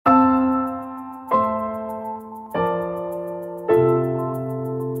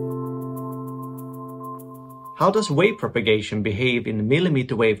How does wave propagation behave in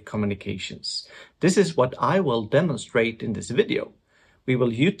millimeter wave communications? This is what I will demonstrate in this video. We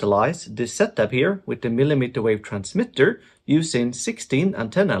will utilize this setup here with the millimeter wave transmitter using 16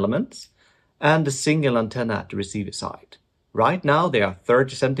 antenna elements and a single antenna at the receiver side. Right now they are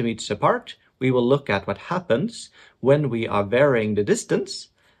 30 centimeters apart. We will look at what happens when we are varying the distance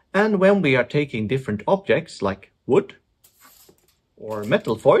and when we are taking different objects like wood or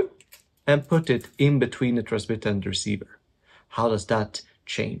metal foil and put it in between the transmitter and the receiver. How does that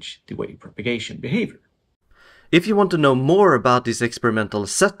change the wave propagation behavior? If you want to know more about this experimental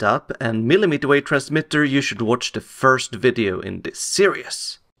setup and millimeter wave transmitter, you should watch the first video in this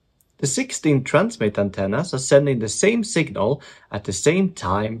series. The 16 transmit antennas are sending the same signal at the same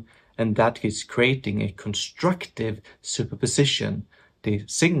time, and that is creating a constructive superposition. The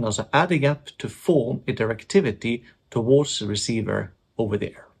signals are adding up to form a directivity towards the receiver over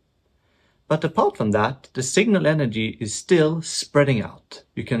there. But apart from that, the signal energy is still spreading out.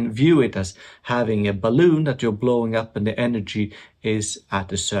 You can view it as having a balloon that you're blowing up and the energy is at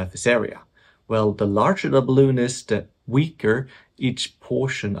the surface area. Well, the larger the balloon is, the weaker each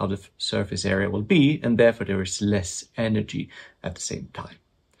portion of the surface area will be, and therefore there is less energy at the same time.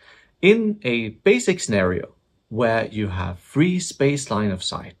 In a basic scenario where you have free space line of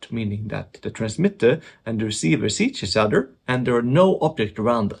sight, meaning that the transmitter and the receiver see each other and there are no object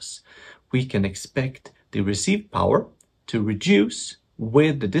around us, we can expect the received power to reduce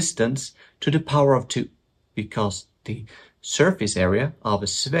with the distance to the power of 2, because the surface area of a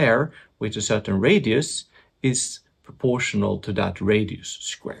sphere with a certain radius is proportional to that radius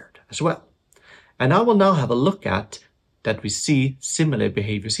squared as well. And I will now have a look at that we see similar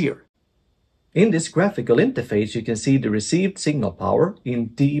behaviors here. In this graphical interface, you can see the received signal power in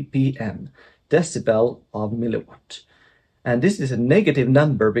dBm, decibel of milliwatt. And this is a negative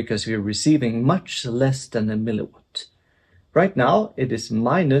number because we are receiving much less than a milliwatt. Right now it is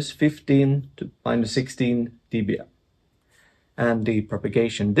minus 15 to minus 16 dBm. And the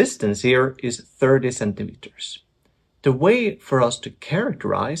propagation distance here is 30 centimeters. The way for us to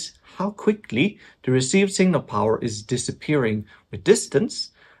characterize how quickly the received signal power is disappearing with distance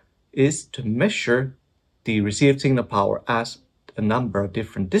is to measure the received signal power as a number of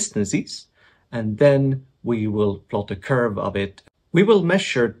different distances, and then we will plot a curve of it. We will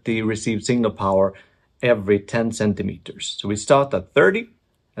measure the received signal power every 10 centimeters. So we start at 30,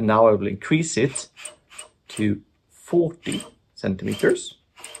 and now I will increase it to 40 centimeters.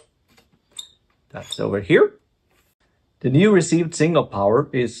 That's over here. The new received signal power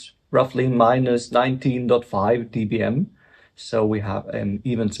is roughly minus 19.5 dBm. So we have an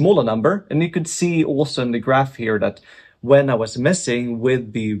even smaller number. And you could see also in the graph here that when I was messing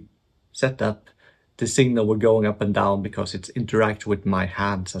with the setup, the signal were going up and down because it's interacting with my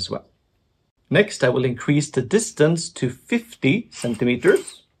hands as well. Next, I will increase the distance to 50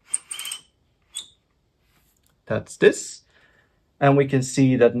 centimeters. That's this. And we can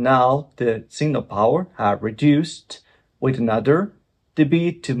see that now the signal power have reduced with another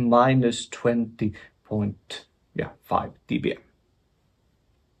dB to minus 20.5 dBm.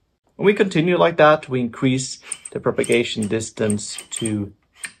 When we continue like that, we increase the propagation distance to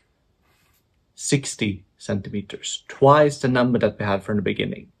 60 centimeters, twice the number that we had from the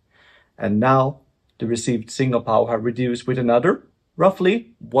beginning. And now the received signal power have reduced with another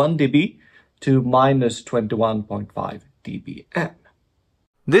roughly 1 dB to minus 21.5 dBm.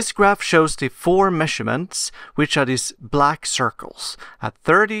 This graph shows the 4 measurements, which are these black circles at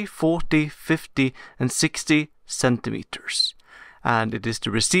 30, 40, 50 and 60 centimeters. And it is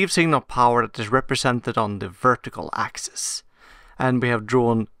the received signal power that is represented on the vertical axis. And we have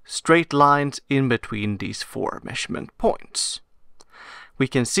drawn straight lines in between these 4 measurement points. We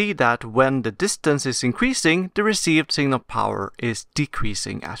can see that when the distance is increasing, the received signal power is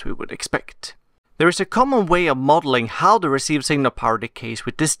decreasing as we would expect. There is a common way of modeling how the received signal power decays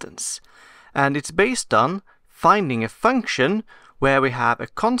with distance, and it's based on finding a function where we have a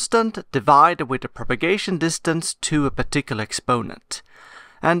constant divided with the propagation distance to a particular exponent.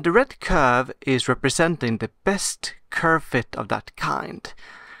 And the red curve is representing the best curve fit of that kind.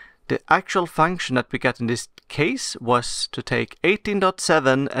 The actual function that we got in this case was to take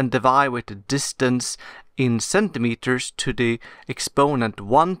 18.7 and divide with the distance in centimeters to the exponent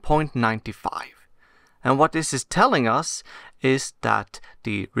 1.95. And what this is telling us is that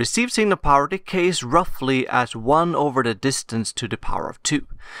the received signal power decays roughly as 1 over the distance to the power of 2,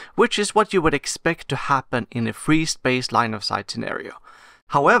 which is what you would expect to happen in a free space line of sight scenario.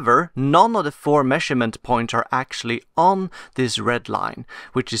 However, none of the 4 measurement points are actually on this red line,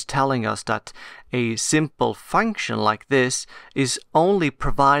 which is telling us that a simple function like this is only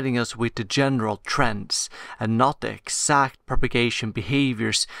providing us with the general trends and not the exact propagation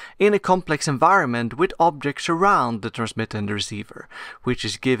behaviors in a complex environment with objects around the transmitter and the receiver, which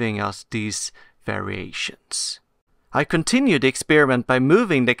is giving us these variations. I continued the experiment by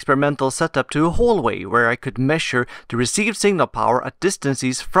moving the experimental setup to a hallway where I could measure the received signal power at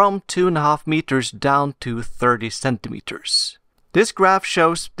distances from 2.5 meters down to 30 centimeters. This graph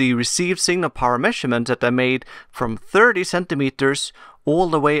shows the received signal power measurement that I made from 30 centimeters all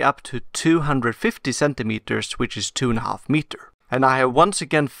the way up to 250 centimeters, which is 2.5 meters. And I have once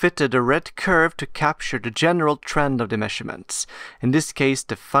again fitted a red curve to capture the general trend of the measurements. In this case,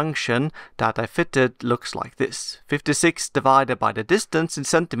 the function that I fitted looks like this: 56 divided by the distance in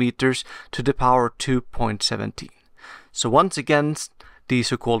centimeters to the power 2.17. So once again, the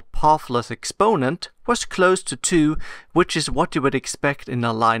so-called pathless exponent was close to 2, which is what you would expect in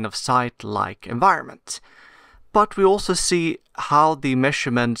a line-of-sight-like environment. But we also see how the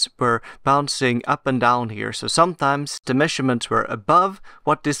measurements were bouncing up and down here. So sometimes the measurements were above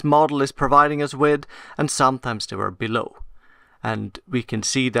what this model is providing us with, and sometimes they were below. And we can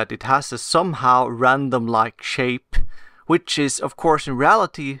see that it has a somehow random-like shape, which is, of course, in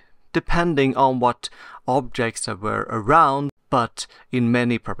reality, depending on what objects that were around. But in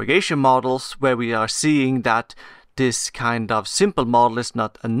many propagation models where we are seeing that this kind of simple model is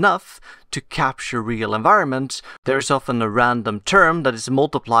not enough to capture real environments, there's often a random term that is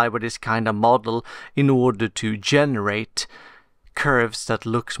multiplied with this kind of model in order to generate curves that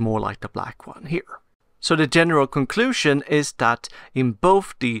looks more like the black one here. So the general conclusion is that in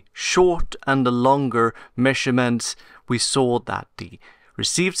both the short and the longer measurements, we saw that the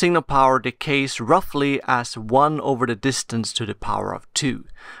received signal power decays roughly as 1 over the distance to the power of 2.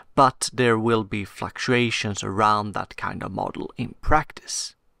 But there will be fluctuations around that kind of model in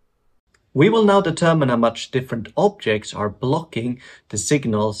practice. We will now determine how much different objects are blocking the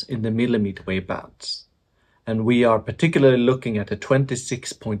signals in the millimeter wave bands. And we are particularly looking at the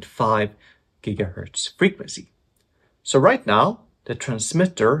 26.5 gigahertz frequency. So right now, the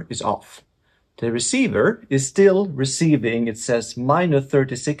transmitter is off. The receiver is still receiving, it says, minus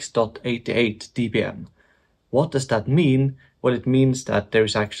 36.88 dBm. What does that mean? Well, it means that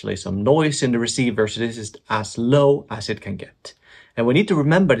there's actually some noise in the receiver, so this is as low as it can get. And we need to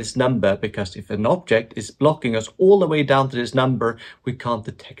remember this number because if an object is blocking us all the way down to this number, we can't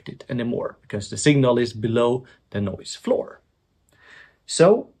detect it anymore because the signal is below the noise floor.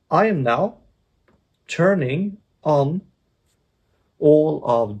 So I am now turning on all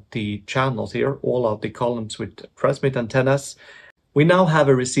of the channels here, all of the columns with transmit antennas. We now have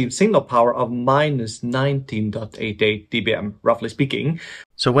a received signal power of minus 19.88 dBm, roughly speaking.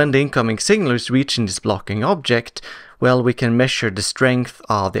 So when the incoming signal is reaching this blocking object, well, we can measure the strength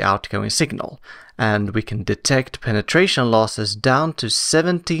of the outgoing signal, and we can detect penetration losses down to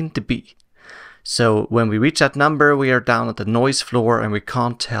 17 dB. So when we reach that number, we are down at the noise floor and we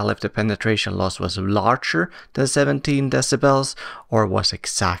can't tell if the penetration loss was larger than 17 decibels or was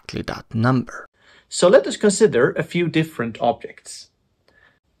exactly that number. So let us consider a few different objects.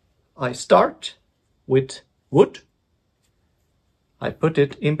 I start with wood. I put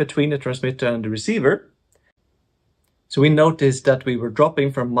it in between the transmitter and the receiver. So we noticed that we were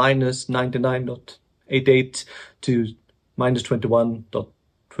dropping from minus 99.88 to minus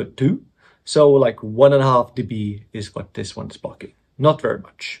 21.22. So like 1.5 dB is what this one is blocking. Not very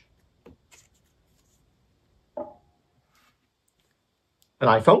much. An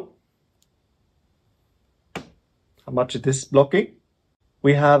iPhone. How much is this blocking?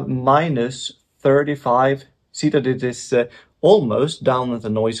 We have minus 35. See that it is almost down at the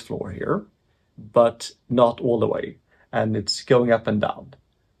noise floor here, but not all the way. And it's going up and down.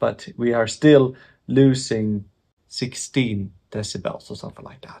 But we are still losing 16 decibels or something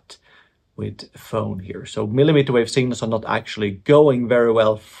like that with a phone here. So millimeter wave signals are not actually going very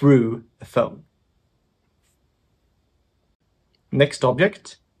well through a phone. Next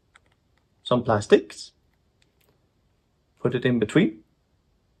object, some plastics. Put it in between,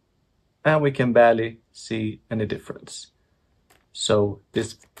 and we can barely see any difference. So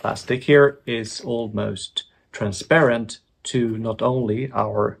this plastic here is almost transparent to not only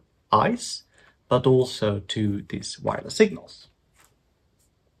our eyes, but also to these wireless signals.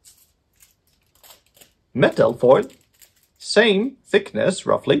 Metal foil, same thickness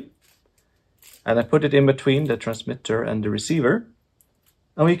roughly, and I put it in between the transmitter and the receiver,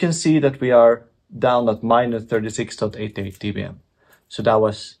 and we can see that we are down at minus 36.88 dBm. So that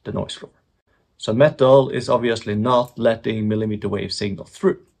was the noise floor. So metal is obviously not letting millimeter wave signal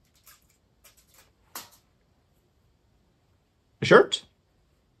through. A shirt.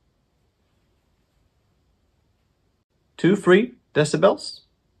 2-3 decibels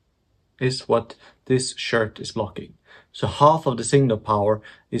is what this shirt is blocking. So half of the signal power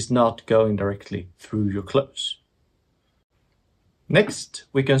is not going directly through your clothes. Next,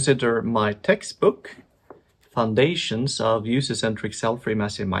 we consider my textbook, Foundations of User-Centric Self-Free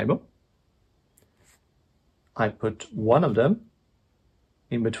Massive MIMO. I put one of them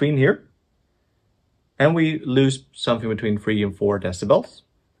in between here, and we lose something between 3 and 4 decibels.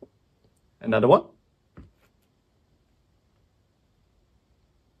 Another one.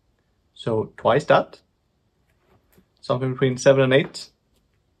 So twice that, something between 7 and 8,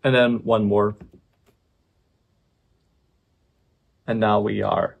 and then one more. And now we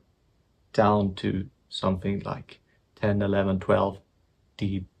are down to something like 10, 11, 12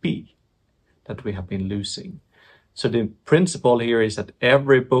 dB that we have been losing. So the principle here is that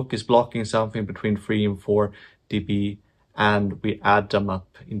every book is blocking something between 3 and 4 dB, and we add them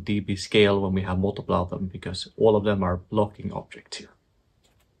up in dB scale when we have multiple of them, because all of them are blocking objects here.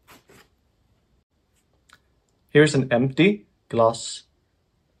 Here's an empty glass.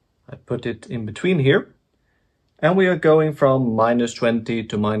 I put it in between here, and we are going from -20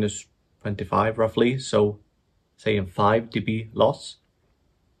 to -25 roughly, so say a 5 dB loss.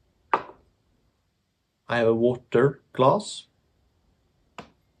 I have a water glass,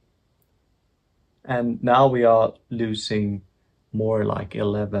 and now we are losing more like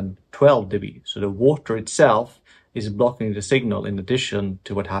 11, 12 dB. So the water itself is blocking the signal in addition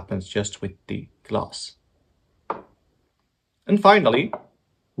to what happens just with the glass. And finally,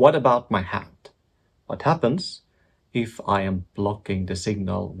 what about my hand? What happens if I am blocking the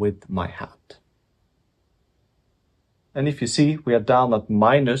signal with my hand? And if you see, we are down at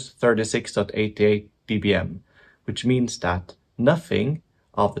 -36.88 dBm, which means that nothing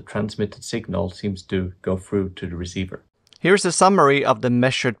of the transmitted signal seems to go through to the receiver. Here's a summary of the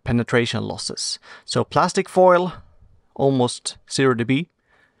measured penetration losses. So plastic foil, almost 0 dB,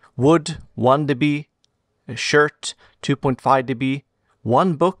 wood, 1 dB, a shirt, 2.5 dB,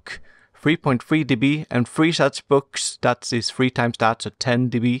 one book, 3.3 dB, and 3 such books, that is 3 times that, so 10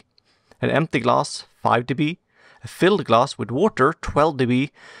 dB, an empty glass, 5 dB, a filled glass with water, 12 dB,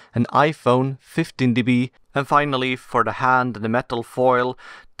 an iPhone, 15 dB, and finally for the hand and the metal foil,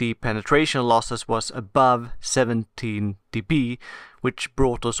 the penetration losses was above 17 dB, which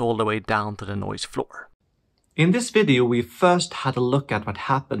brought us all the way down to the noise floor. In this video, we first had a look at what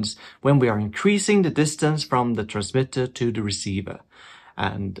happens when we are increasing the distance from the transmitter to the receiver.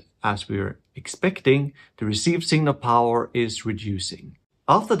 And as we were expecting, the received signal power is reducing.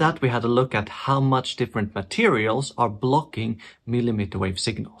 After that, we had a look at how much different materials are blocking millimeter wave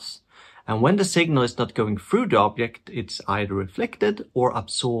signals. And when the signal is not going through the object, it's either reflected or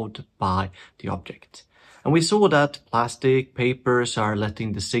absorbed by the object. And we saw that plastic, papers are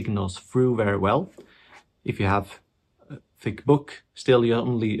letting the signals through very well. If you have a thick book, still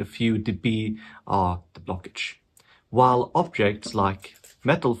only a few dB are the blockage. While objects like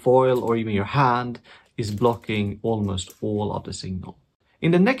metal foil or even your hand is blocking almost all of the signal.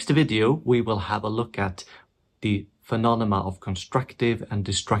 In the next video, we will have a look at the phenomena of constructive and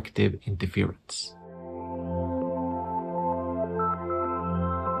destructive interference.